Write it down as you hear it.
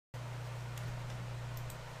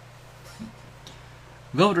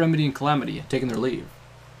Velvet, Remedy, and Calamity had taken their leave.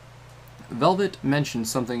 Velvet mentioned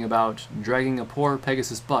something about dragging a poor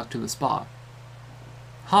Pegasus buck to the spa.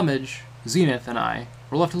 Homage, Zenith, and I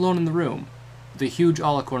were left alone in the room with a huge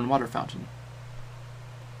alicorn water fountain.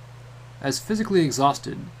 As physically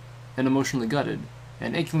exhausted and emotionally gutted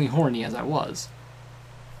and achingly horny as I was,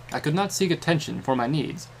 I could not seek attention for my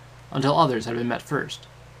needs until others had been met first.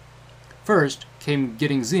 First came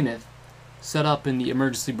getting Zenith set up in the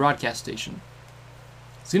emergency broadcast station.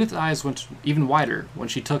 Zenith's eyes went even wider when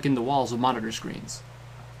she took in the walls of monitor screens,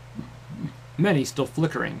 many still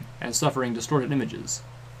flickering and suffering distorted images.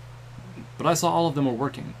 But I saw all of them were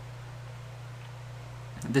working.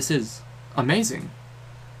 "This is amazing,"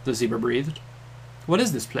 the zebra breathed. "What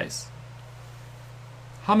is this place?"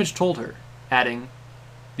 Homage told her, adding,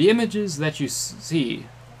 "The images that you see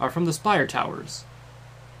are from the Spire Towers,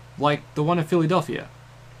 like the one in Philadelphia.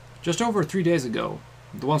 Just over 3 days ago,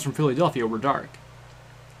 the ones from Philadelphia were dark.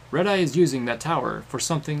 Red Eye is using that tower for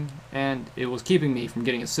something, and it was keeping me from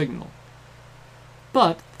getting a signal.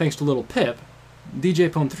 But, thanks to little Pip, DJ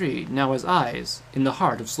Pone 3 now has eyes in the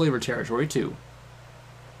heart of Slaver territory too."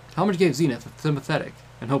 Homage gave Zenith a sympathetic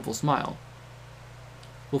and hopeful smile.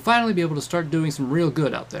 "We'll finally be able to start doing some real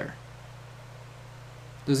good out there."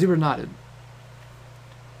 The zebra nodded.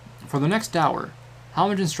 For the next hour,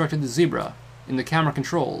 Homage instructed the zebra in the camera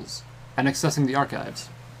controls and accessing the archives.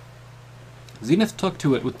 Zenith took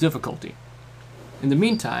to it with difficulty. In the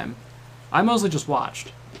meantime, I mostly just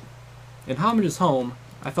watched. In Homage's home,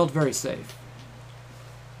 I felt very safe.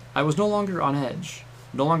 I was no longer on edge,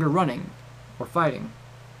 no longer running or fighting,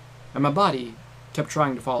 and my body kept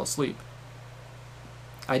trying to fall asleep.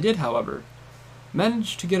 I did, however,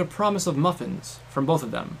 manage to get a promise of muffins from both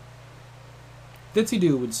of them.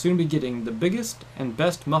 Ditsy-Doo would soon be getting the biggest and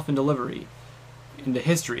best muffin delivery in the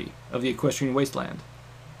history of the Equestrian Wasteland.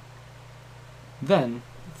 Then,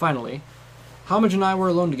 finally, Homage and I were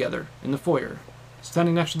alone together in the foyer,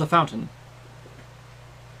 standing next to the fountain.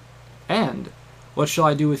 "And what shall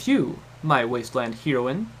I do with you, my wasteland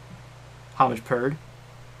heroine?" Homage purred.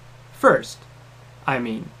 "First, I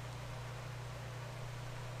mean."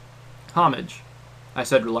 "Homage," I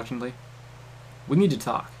said reluctantly. "We need to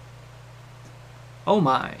talk." "Oh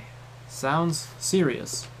my, sounds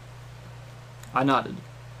serious." I nodded.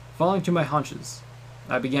 Falling to my haunches,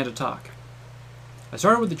 I began to talk. I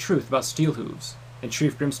started with the truth about Steelhooves and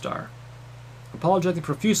Chief Grimstar, apologizing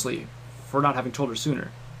profusely for not having told her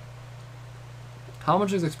sooner.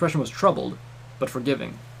 Homage's expression was troubled, but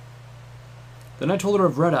forgiving. Then I told her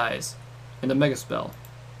of Red Eyes and the Megaspell.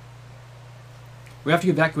 "We have to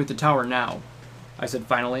evacuate the tower now," I said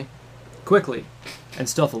finally, quickly and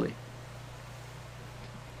stealthily.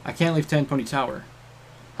 "I can't leave Tenpony Tower,"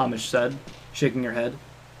 Homage said, shaking her head.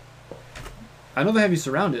 "I know they have you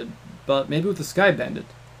surrounded, but maybe with the Sky Bandit,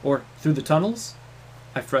 or through the tunnels?"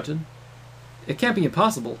 I fretted. "It can't be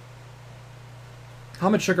impossible."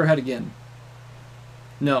 Homage shook her head again.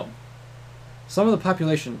 "No. Some of the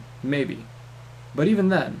population, maybe. But even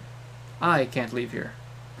then, I can't leave here.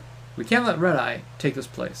 We can't let Red Eye take this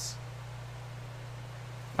place.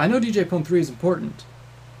 I know DJ Pone 3 is important,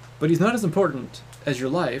 but he's not as important as your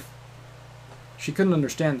life." She couldn't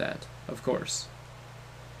understand that, of course.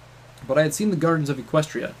 But I had seen the gardens of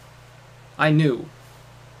Equestria. I knew.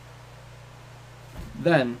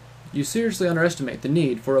 "Then, you seriously underestimate the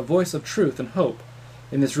need for a voice of truth and hope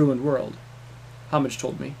in this ruined world," Homage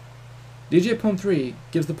told me. "DJ Pone 3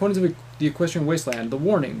 gives the ponies of the Equestrian Wasteland the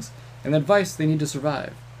warnings and advice they need to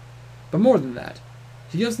survive. But more than that,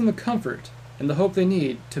 he gives them the comfort and the hope they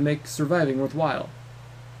need to make surviving worthwhile."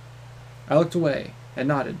 I looked away and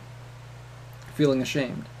nodded, feeling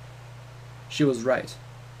ashamed. She was right.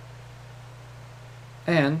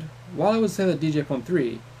 And, while I would say that DJ Pone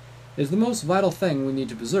 3 is the most vital thing we need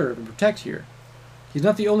to preserve and protect here, he's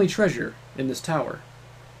not the only treasure in this tower.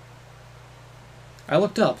 I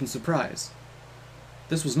looked up in surprise.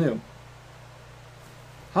 This was new.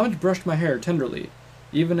 Homage brushed my hair tenderly,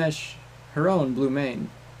 even as her own blue mane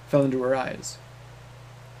fell into her eyes.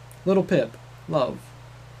 "Little Pip, love,"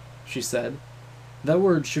 she said, that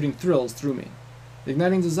word shooting thrills through me,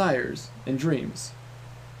 igniting desires and dreams.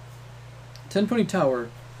 Tenpony Tower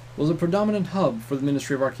was a predominant hub for the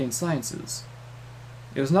Ministry of Arcane Sciences.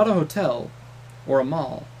 It was not a hotel or a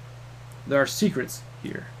mall. There are secrets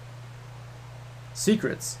here.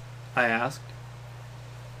 "Secrets?" I asked.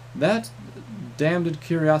 That damned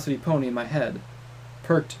curiosity pony in my head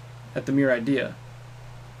perked at the mere idea.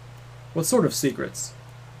 "What sort of secrets?"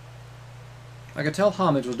 I could tell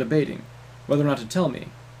Homage was debating whether or not to tell me,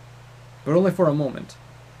 but only for a moment.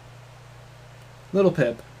 "Little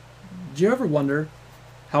Pip, do you ever wonder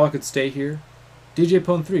how I could stay here DJ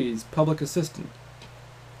Pone 3's public assistant.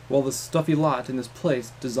 Will the stuffy lot in this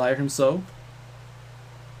place desire him so?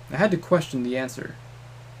 I had to question the answer,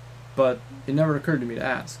 but it never occurred to me to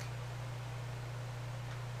ask.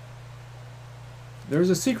 There is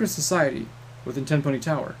a secret society within Tenpony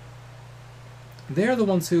Tower. They are the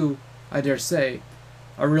ones who, I dare say,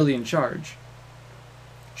 are really in charge.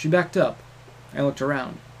 She backed up and looked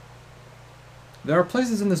around. There are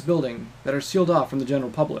places in this building that are sealed off from the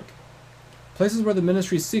general public, places where the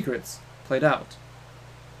Ministry's secrets played out.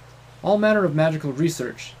 All manner of magical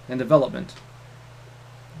research and development.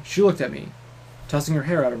 She looked at me, tossing her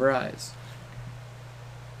hair out of her eyes.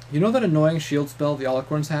 You know that annoying shield spell the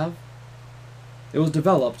Alicorns have? It was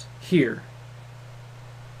developed here.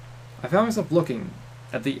 I found myself looking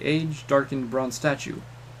at the age-darkened bronze statue,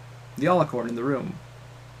 the Alicorn in the room.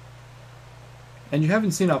 And you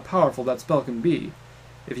haven't seen how powerful that spell can be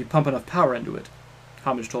if you pump enough power into it,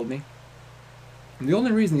 Homage told me. And the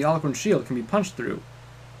only reason the Alicorn shield can be punched through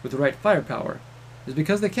with the right firepower is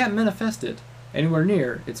because they can't manifest it anywhere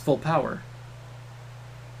near its full power.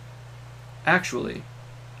 Actually,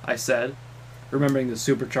 I said, remembering the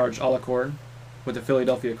supercharged Alicorn with the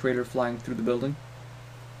Philadelphia crater flying through the building,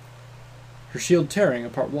 her shield tearing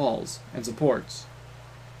apart walls and supports.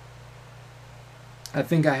 I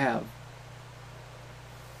think I have.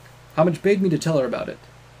 Homage bade me to tell her about it,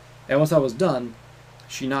 and once I was done,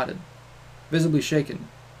 she nodded, visibly shaken.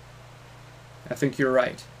 I think you're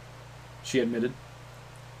right, she admitted.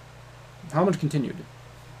 Homage continued.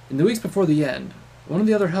 In the weeks before the end, one of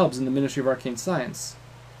the other hubs in the Ministry of Arcane Science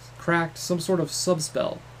cracked some sort of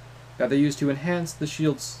subspell that they used to enhance the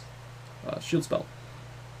shield spell.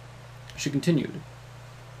 She continued.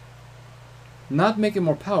 Not make it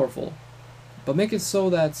more powerful, but make it so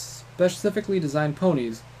that specifically designed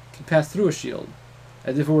ponies can pass through a shield,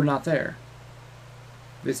 as if it were not there.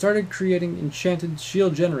 They started creating enchanted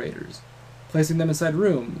shield generators, placing them inside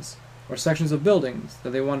rooms or sections of buildings that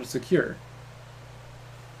they wanted to secure.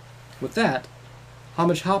 With that,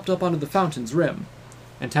 Homage hopped up onto the fountain's rim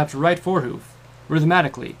and tapped her right forehoof,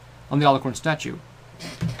 rhythmically, on the Alicorn statue.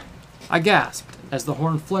 I gasped as the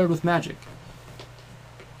horn flared with magic,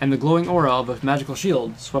 and the glowing aura of a magical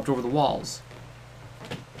shield swept over the walls.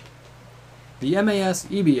 The MAS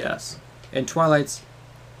EBS and Twilight's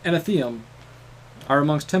Anatheum are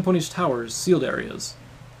amongst Tenpony's Tower's sealed areas,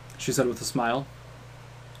 she said with a smile.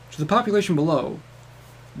 To the population below,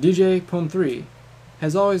 DJ Pone 3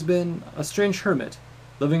 has always been a strange hermit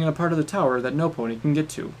living in a part of the tower that no pony can get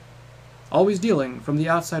to, always dealing from the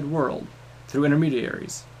outside world through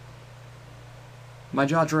intermediaries. My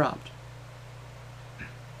jaw dropped.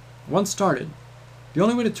 Once started, the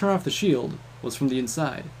only way to turn off the shield was from the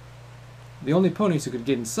inside. The only ponies who could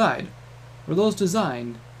get inside were those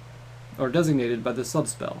designed or designated by the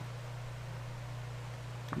subspell.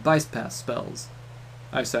 Bypass spells,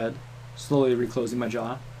 I said, slowly reclosing my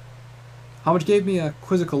jaw. Homage gave me a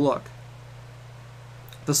quizzical look.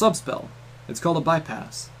 The subspell. It's called a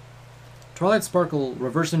bypass. Twilight Sparkle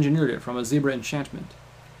reverse engineered it from a zebra enchantment.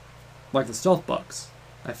 Like the stealth bucks,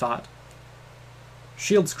 I thought.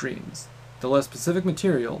 Shield screens, the less specific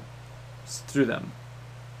material, through them.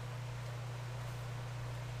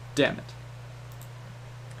 Damn it.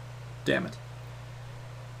 Damn it.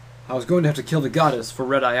 I was going to have to kill the goddess for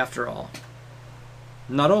Red Eye after all.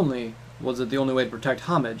 Not only was it the only way to protect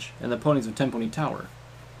Homage and the ponies of Tenpony Tower,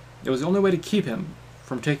 it was the only way to keep him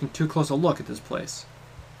from taking too close a look at this place.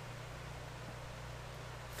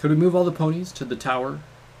 Could we move all the ponies to the tower,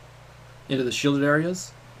 into the shielded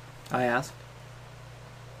areas? I asked.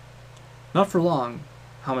 Not for long,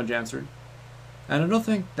 Homage answered, and I don't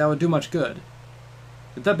think that would do much good.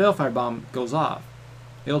 If that balefire bomb goes off,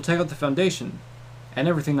 it'll take out the foundation and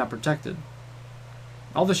everything not protected.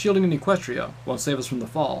 All the shielding in Equestria won't save us from the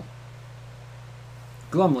fall.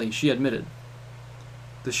 Glumly, she admitted.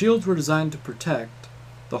 The shields were designed to protect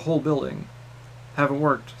the whole building. Haven't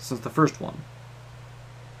worked since the first one.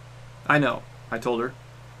 I know, I told her,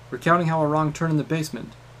 recounting how a wrong turn in the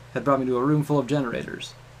basement had brought me to a room full of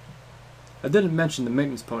generators. I didn't mention the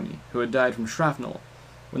maintenance pony who had died from shrapnel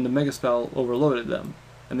when the megaspell overloaded them,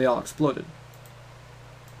 and they all exploded.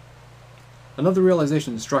 Another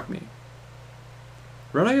realization struck me.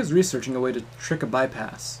 Red Eye is researching a way to trick a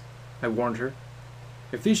bypass, I warned her.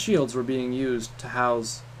 If these shields were being used to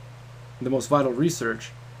house the most vital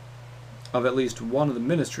research of at least one of the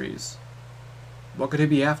ministries, what could he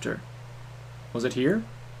be after? Was it here?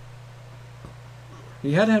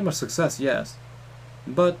 He hadn't had much success, yes,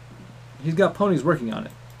 but he's got ponies working on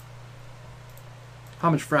it.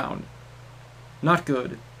 Homage frowned. Not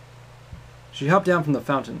good. She hopped down from the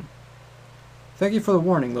fountain. Thank you for the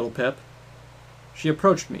warning, little Pip. she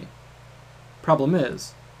approached me. Problem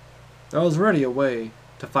is, there was already a way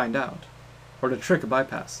to find out, or to trick a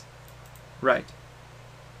bypass. Right.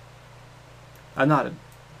 I nodded.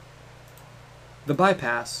 The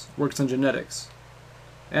bypass works on genetics,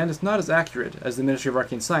 and it's not as accurate as the Ministry of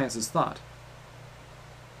Arcane Sciences thought.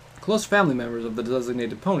 Close family members of the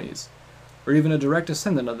designated ponies, or even a direct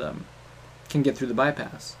descendant of them, can get through the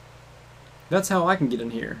bypass. That's how I can get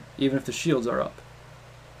in here, even if the shields are up.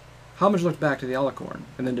 Homage looked back to the alicorn,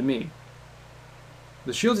 and then to me.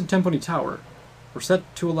 The shields in Tenpony Tower were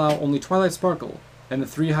set to allow only Twilight Sparkle and the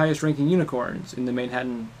 3 highest-ranking unicorns in the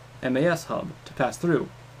Manhattan MAS hub to pass through.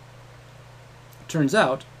 Turns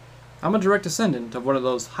out, I'm a direct descendant of one of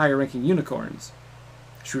those higher-ranking unicorns,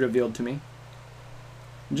 she revealed to me.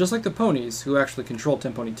 Just like the ponies who actually control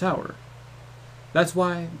Tenpony Tower. That's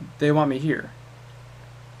why they want me here,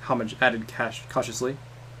 Homage added cautiously,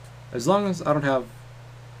 as long as I don't have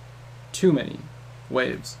too many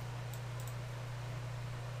waves.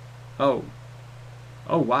 Oh.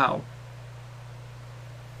 Oh, wow.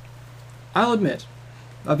 I'll admit,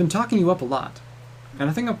 I've been talking you up a lot, and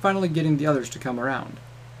I think I'm finally getting the others to come around.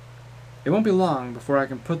 It won't be long before I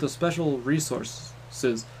can put the special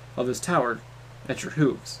resources of this tower at your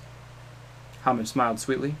hooves. Homage smiled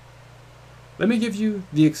sweetly. Let me give you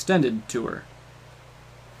the extended tour.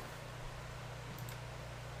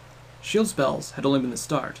 Shield spells had only been the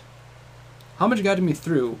start. Homage guided me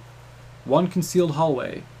through one concealed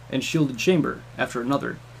hallway and shielded chamber after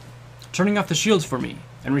another, turning off the shields for me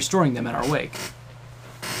and restoring them in our wake.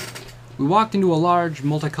 We walked into a large,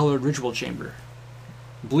 multicolored ritual chamber,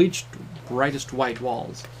 bleached, brightest white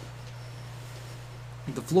walls.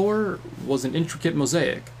 The floor was an intricate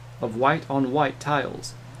mosaic of white-on-white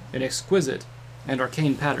tiles in exquisite and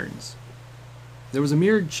arcane patterns. There was a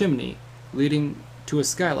mirrored chimney leading to a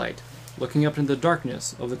skylight looking up into the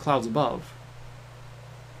darkness of the clouds above.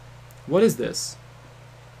 What is this?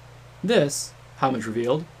 This, Homage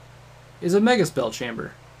revealed, is a megaspell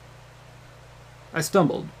chamber. I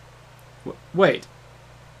stumbled. Wait,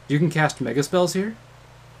 you can cast megaspells here?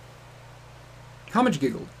 Homage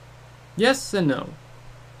giggled. Yes and no.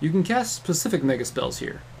 You can cast specific megaspells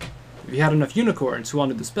here, if you had enough unicorns who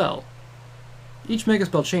wanted the spell. Each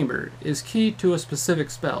megaspell chamber is key to a specific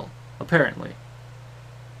spell, apparently.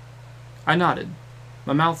 I nodded,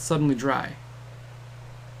 my mouth suddenly dry.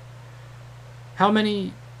 How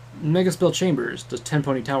many megaspell chambers does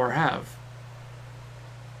Tenpony Tower have?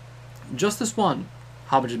 Just this one,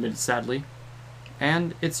 Homage admitted sadly,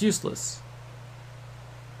 and it's useless.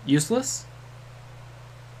 Useless?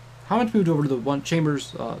 Homage moved over to the one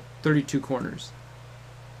chamber's 32 corners.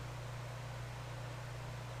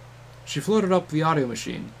 She floated up the audio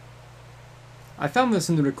machine. I found this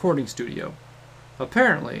in the recording studio.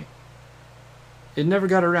 Apparently, it never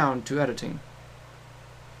got around to editing.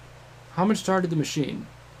 Homage started the machine,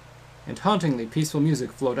 and hauntingly peaceful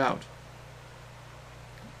music flowed out.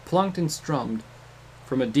 Plunked and strummed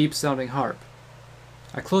from a deep-sounding harp.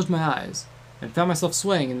 I closed my eyes, and found myself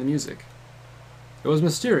swaying in the music. It was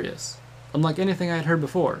mysterious, unlike anything I had heard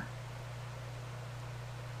before.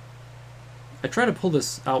 I try to pull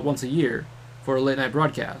this out once a year for a late-night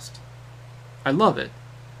broadcast. I love it,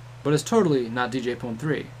 but it's totally not DJ Poem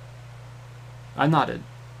 3. I nodded,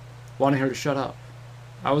 wanting her to shut up.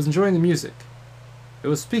 I was enjoying the music. It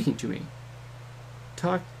was speaking to me,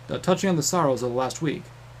 touching on the sorrows of the last week,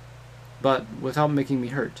 but without making me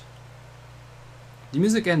hurt. The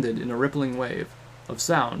music ended in a rippling wave of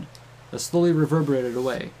sound that slowly reverberated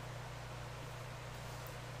away.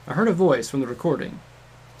 I heard a voice from the recording,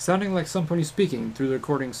 sounding like somebody speaking through the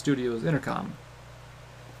recording studio's intercom.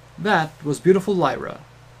 That was beautiful Lyra.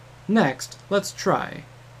 Next, let's try.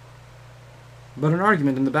 But an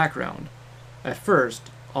argument in the background, at first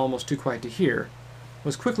almost too quiet to hear,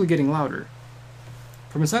 was quickly getting louder.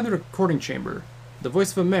 From inside the recording chamber, the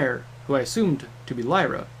voice of a mare, who I assumed to be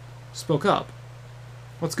Lyra, spoke up.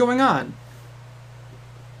 What's going on?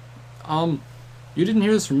 You didn't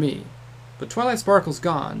hear this from me, but Twilight Sparkle's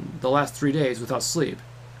gone the last 3 days without sleep,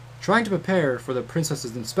 trying to prepare for the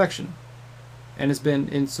princess's inspection, and has been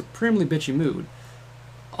in supremely bitchy mood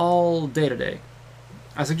all day today.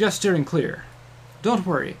 I suggest steering clear. Don't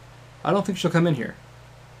worry, I don't think she'll come in here.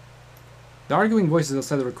 The arguing voices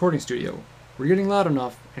outside the recording studio were getting loud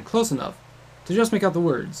enough and close enough to just make out the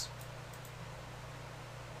words.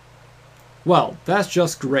 Well, that's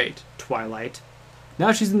just great, Twilight.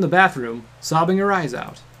 Now she's in the bathroom, sobbing her eyes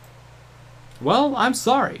out. Well, I'm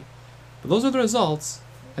sorry, but those are the results,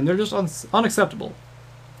 and they're just unacceptable.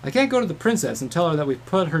 I can't go to the princess and tell her that we've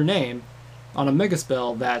put her name on a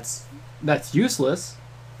megaspell that's useless.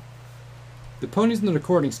 The ponies in the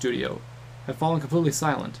recording studio had fallen completely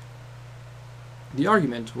silent. The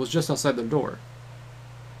argument was just outside their door.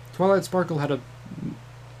 Twilight Sparkle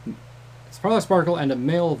and a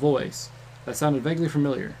male voice that sounded vaguely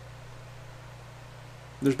familiar.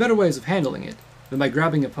 There's better ways of handling it than by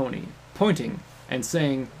grabbing a pony, pointing, and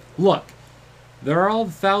saying, "Look, there are all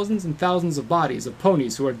the thousands and thousands of bodies of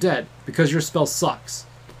ponies who are dead because your spell sucks.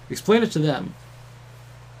 Explain it to them."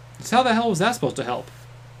 Just how the hell was that supposed to help?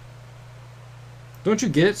 Don't you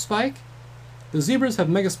get it, Spike? The zebras have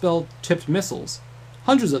megaspell-tipped missiles.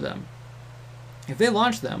 Hundreds of them. If they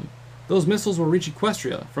launch them, those missiles will reach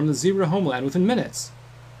Equestria from the zebra homeland within minutes.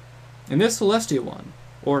 And this Celestia one,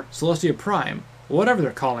 or Celestia Prime, or whatever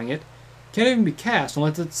they're calling it, can't even be cast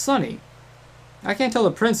unless it's sunny. I can't tell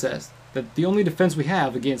the princess that the only defense we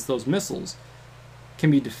have against those missiles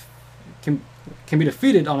can be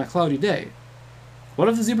defeated on a cloudy day. What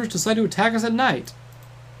if the zebras decide to attack us at night?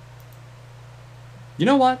 You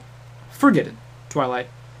know what? Forget it, Twilight.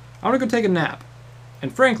 I want to go take a nap.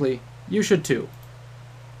 And frankly, you should too.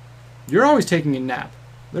 You're always taking a nap.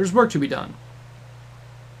 There's work to be done.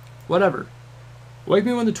 Whatever. Wake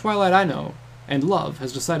me when the Twilight I know and love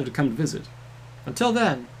has decided to come to visit. Until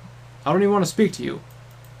then, I don't even want to speak to you.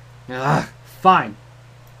 Fine.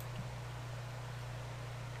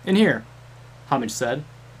 In here, Homage said,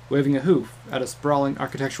 waving a hoof at a sprawling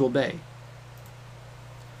architectural bay.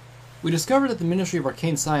 We discovered that the Ministry of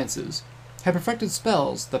Arcane Sciences had perfected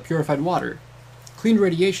spells that purified water, cleaned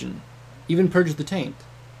radiation, even purged the taint.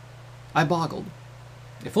 I boggled.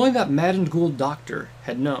 If only that maddened ghoul doctor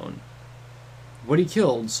had known what he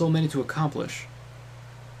killed so many to accomplish.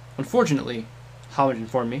 Unfortunately, Homage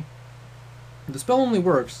informed me, the spell only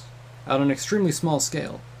works at an extremely small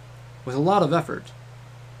scale, with a lot of effort.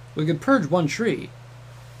 We could purge one tree,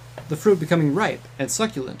 the fruit becoming ripe and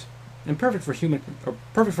succulent, and perfect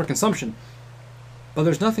for consumption, but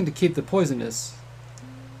there's nothing to keep the poisonous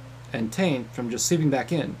and taint from just seeping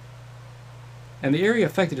back in. And the area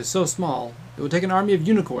affected is so small, it would take an army of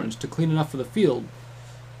unicorns to clean enough for the field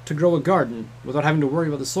to grow a garden without having to worry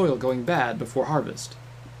about the soil going bad before harvest.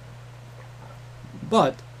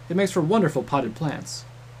 But it makes for wonderful potted plants.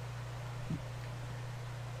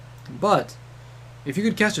 But if you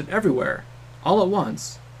could cast it everywhere, all at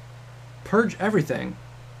once, purge everything,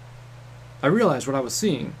 I realized what I was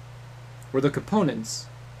seeing were the components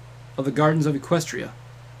of the gardens of Equestria.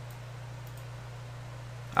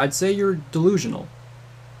 I'd say you're delusional,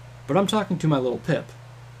 but I'm talking to my little Pip.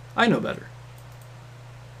 I know better.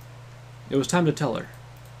 It was time to tell her.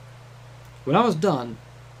 When I was done,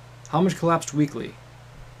 Homage collapsed weakly.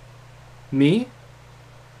 Me?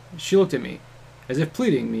 She looked at me, as if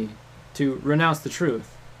pleading me to renounce the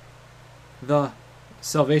truth. The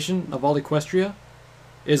salvation of all Equestria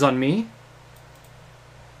is on me?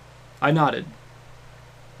 I nodded.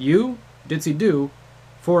 You, Ditsy Do,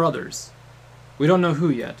 4 others. We don't know who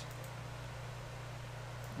yet.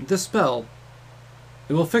 This spell,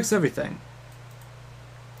 it will fix everything.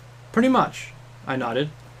 Pretty much, I nodded.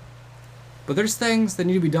 But there's things that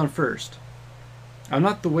need to be done first. I'm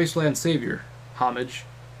not the Wasteland Savior, Homage.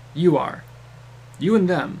 You are. You and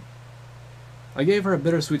them. I gave her a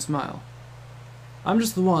bittersweet smile. I'm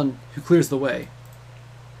just the one who clears the way.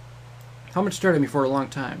 Homage stared at me for a long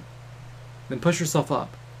time, then pushed herself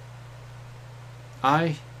up.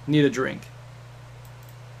 I need a drink.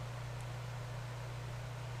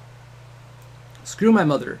 Screw my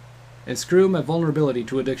mother, and screw my vulnerability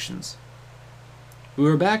to addictions. We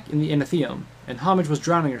were back in the Anatheum, and Homage was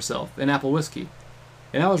drowning herself in apple whiskey,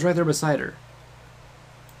 and I was right there beside her.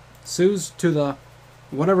 Soothed to the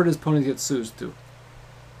whatever it is ponies get soothed to.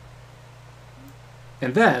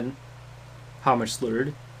 And then, Homage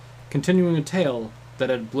slurred, continuing a tale that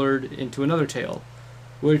had blurred into another tale,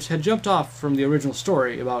 which had jumped off from the original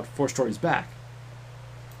story about 4 stories back.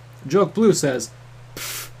 Joke Blue says,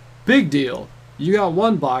 "Pfft, big deal. You got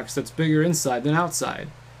one box that's bigger inside than outside.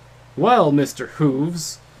 Well, Mr.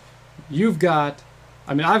 Hooves, I've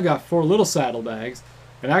got 4 little saddlebags,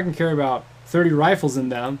 and I can carry about 30 rifles in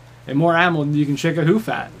them, and more ammo than you can shake a hoof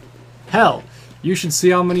at. Hell, you should see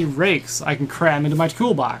how many rakes I can cram into my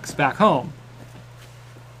toolbox back home."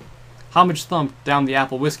 Homage thumped down the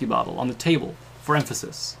apple whiskey bottle on the table for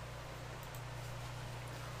emphasis.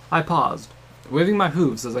 I paused, waving my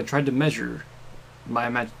hooves as I tried to measure my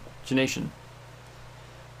imagination.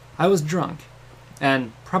 I was drunk,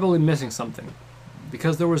 and probably missing something,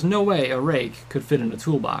 because there was no way a rake could fit in a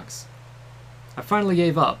toolbox. I finally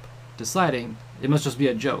gave up, deciding it must just be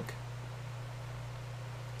a joke.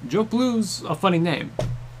 Joke Blue's a funny name.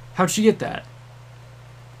 How'd she get that?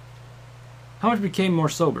 Homage became more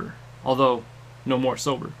sober, although no more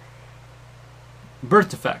sober. Birth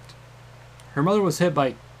defect. Her mother was hit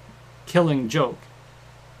by killing Joke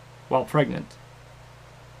while pregnant.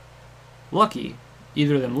 Lucky,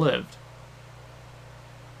 either of them lived.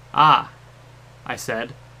 Ah, I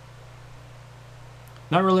said,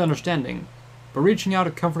 not really understanding, but reaching out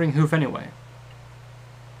a comforting hoof anyway.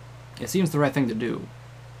 It seems the right thing to do,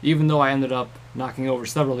 even though I ended up knocking over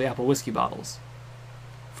several of the apple whiskey bottles.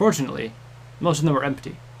 Fortunately, most of them were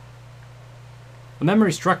empty. The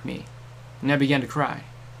memory struck me, and I began to cry.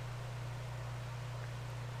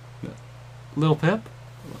 Little Pip?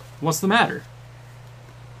 What's the matter?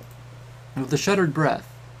 With a shuddering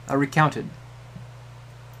breath, I recounted.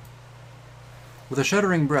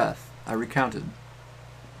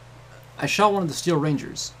 I shot one of the Steel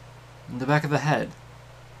Rangers, in the back of the head.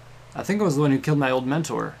 I think it was the one who killed my old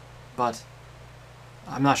mentor, but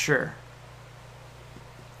I'm not sure.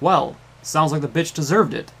 Well, sounds like the bitch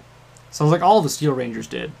deserved it. Sounds like all the Steel Rangers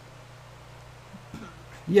did.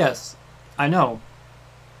 Yes, I know.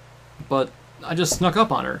 But I just snuck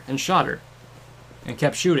up on her and shot her, and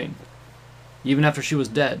kept shooting, even after she was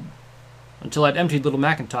dead, until I'd emptied little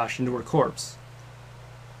Macintosh into her corpse.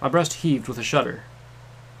 My breast heaved with a shudder.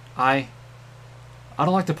 I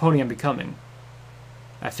don't like the pony I'm becoming.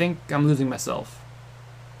 I think I'm losing myself.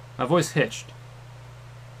 My voice hitched.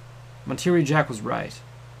 Monterey Jack was right.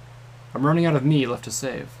 I'm running out of me left to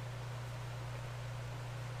save.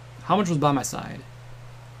 Homage was by my side.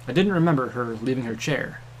 I didn't remember her leaving her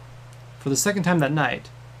chair. For the second time that night,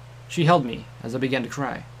 she held me as I began to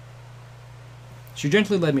cry. She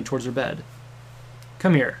gently led me towards her bed.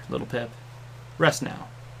 Come here, little Pip. Rest now.